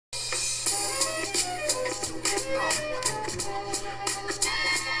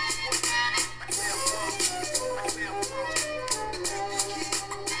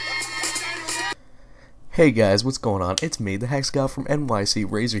Hey guys, what's going on? It's me, the Hex Guy from NYC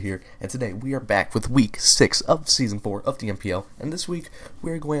Razor here, and today we are back with week 6 of season 4 of the NPL, and this week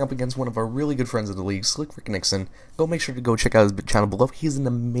we are going up against one of our really good friends of the league, SlickRickNixon. Go make sure to go check out his channel below. He's an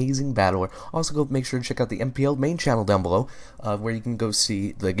amazing battler. Also go make sure to check out the NPL main channel down below, where you can go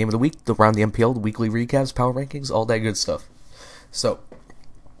see the game of the week, around the NPL, the weekly recaps, power rankings, all that good stuff. So,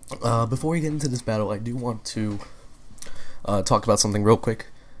 before we get into this battle, I do want to talk about something real quick.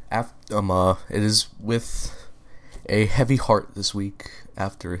 It is with a heavy heart this week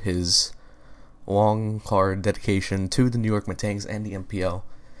after his long, hard dedication to the New York Metangs and the NPL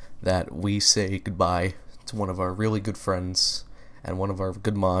that we say goodbye to one of our really good friends and one of our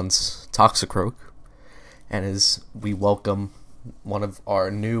good mons, Toxicroak, and as we welcome one of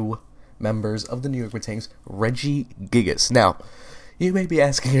our new members of the New York Metangs, Reggie Gigas. Now, you may be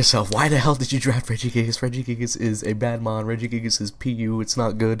asking yourself, why the hell did you draft Reggie Gigas? Reggie Gigas is a bad mon. Reggie Gigas is PU. It's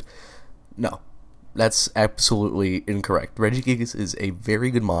not good. No, that's absolutely incorrect. Reggie Gigas is a very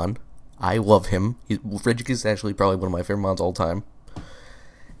good mon. I love him. Reggie Gigas is actually probably one of my favorite mons all time.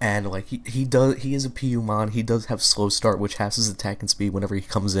 And like he is a PU mon. He does have slow start, which halves his attack and speed whenever he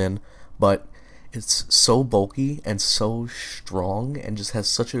comes in. But it's so bulky and so strong, and just has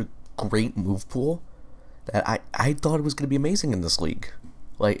such a great move pool that I thought it was going to be amazing in this league.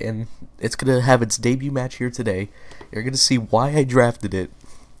 And it's going to have its debut match here today. You're going to see why I drafted it.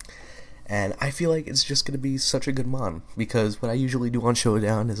 And I feel like it's just going to be such a good mon. Because what I usually do on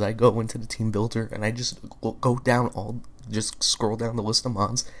Showdown is I go into the team builder and I just go down just scroll down the list of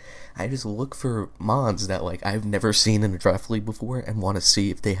mons. I just look for mons that I've never seen in a draft league before and want to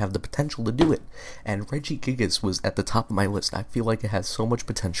see if they have the potential to do it. And Reggie Gigas was at the top of my list. I feel like it has so much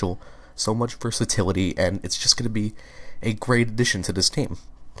potential, so much versatility, and it's just going to be a great addition to this team.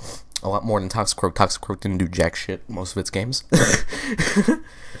 A lot more than Toxicroak. Toxicroak didn't do jack shit most of its games.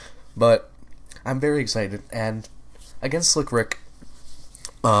 But I'm very excited, and against SlickRick,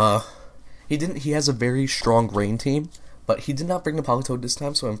 he has a very strong rain team, but he did not bring the Polytoad this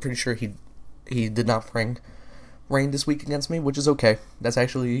time, so I'm pretty sure he did not bring rain this week against me, which is okay. That's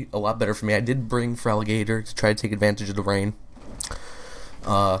actually a lot better for me. I did bring Feraligatr to try to take advantage of the rain.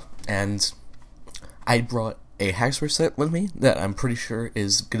 And I brought a Haxorus set with me that I'm pretty sure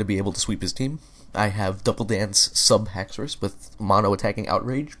is going to be able to sweep his team. I have Double Dance sub Haxorus with mono attacking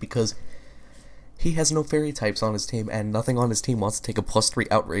Outrage because he has no fairy types on his team, and nothing on his team wants to take a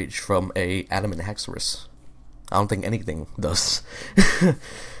 +3 Outrage from a Adamant Haxorus. I don't think anything does.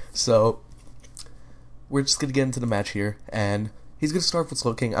 So, we're just going to get into the match here, and he's going to start with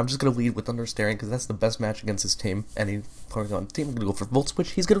Slowking. I'm just going to lead with Thunder Staring because that's the best match against his team. And he's playing on team. I'm going to go for Volt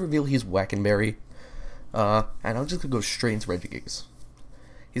Switch. He's going to reveal he's Wackenberry. And I'm just going to go straight into Reggie Gigas.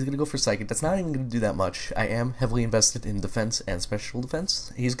 He's going to go for Psychic. That's not even going to do that much. I am heavily invested in defense and special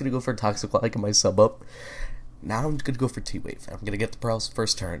defense. He's going to go for Toxic like my sub up. Now I'm going to go for T-Wave. I'm going to get the paralysis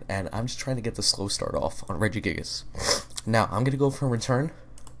first turn. And I'm just trying to get the slow start off on Reggie Gigas. Now I'm going to go for a return.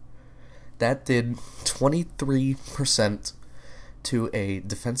 That did 23% to a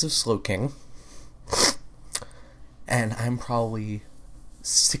defensive Slowking, and I'm probably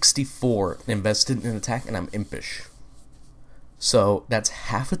 64 invested in attack, and I'm impish. So that's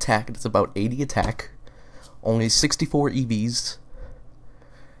half attack, that's about 80 attack, only 64 EVs,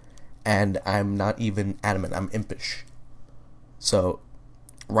 and I'm not even adamant, I'm impish. So,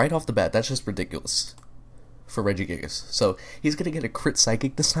 right off the bat, that's just ridiculous for Reggie Gigas. So, he's going to get a crit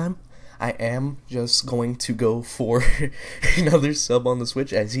Psychic this time. I am just going to go for another sub on the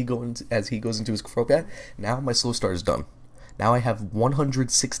switch as he goes into his Crobat. Now my slow start is done. Now I have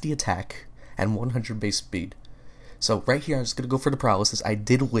 160 attack and 100 base speed. So right here I'm just going to go for the paralysis. I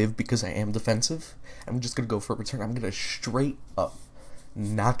did live because I am defensive. I'm just going to go for a return. I'm going to straight up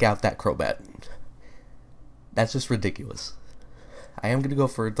knock out that Crobat. That's just ridiculous. I am going to go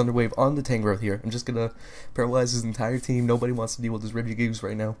for a Thunder Wave on the Tangrowth here. I'm just going to paralyze his entire team. Nobody wants to deal with this Reggie Gigas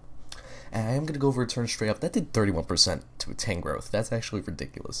right now. And I am going to go for a turn straight up. That did 31% to a Tangrowth. That's actually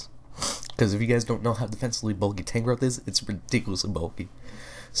ridiculous. Because if you guys don't know how defensively bulky Tangrowth is, it's ridiculously bulky.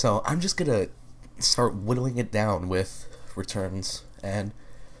 So I'm just going to start whittling it down with returns. And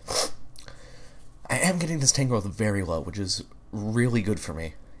I am getting this Tangrowth very low, which is really good for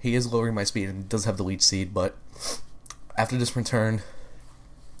me. He is lowering my speed and does have the Leech Seed, but after this return,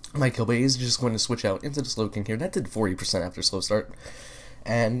 my Kilbay is just going to switch out into the Slowking here. That did 40% after slow start.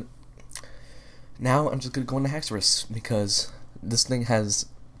 And now I'm just going to go into Haxorus because this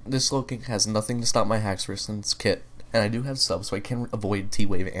Slowking has nothing to stop my Haxorus in its kit. And I do have subs, so I can avoid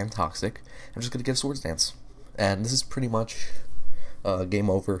T-Wave and Toxic. I'm just going to get Swords Dance. And this is pretty much game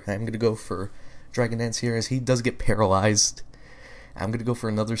over. I'm going to go for Dragon Dance here as he does get paralyzed. I'm going to go for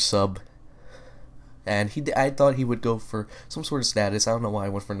another sub and I thought he would go for some sort of status. I don't know why I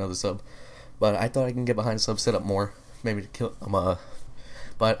went for another sub, but I thought I can get behind sub, set up more, maybe to kill him.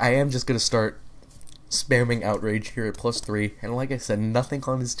 But I am just gonna start spamming outrage here at +3, and like I said, nothing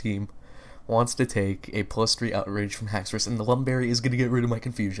on his team wants to take a +3 outrage from Haxorus, and the Lumberry is gonna get rid of my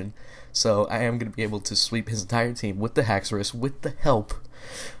confusion. So I am gonna be able to sweep his entire team with the Haxorus with the help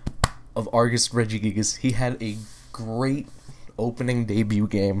of Argus Regigigas. He had a great opening debut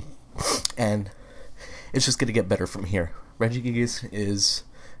game, and it's just gonna get better from here. Regigigas is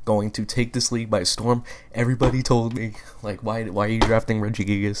going to take this league by storm. Everybody told me, like, why are you drafting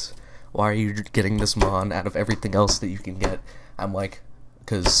Regigigas? Why are you getting this Mon out of everything else that you can get? I'm like,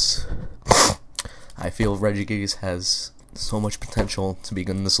 because I feel Regigigas has so much potential to be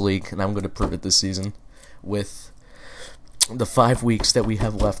good in this league, and I'm going to prove it this season. With the 5 weeks that we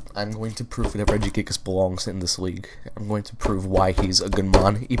have left, I'm going to prove that Regigigas belongs in this league. I'm going to prove why he's a good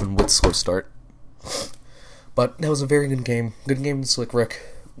Mon, even with slow start. But that was a very good game. Good game to Slick Rick.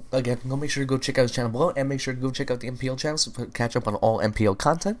 Again, go make sure to go check out his channel below, and make sure to go check out the NPL channel to catch up on all NPL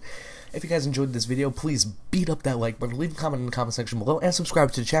content. If you guys enjoyed this video, please beat up that like button, leave a comment in the comment section below, and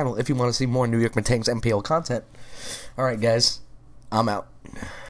subscribe to the channel if you want to see more New York Metangs NPL content. Alright guys, I'm out.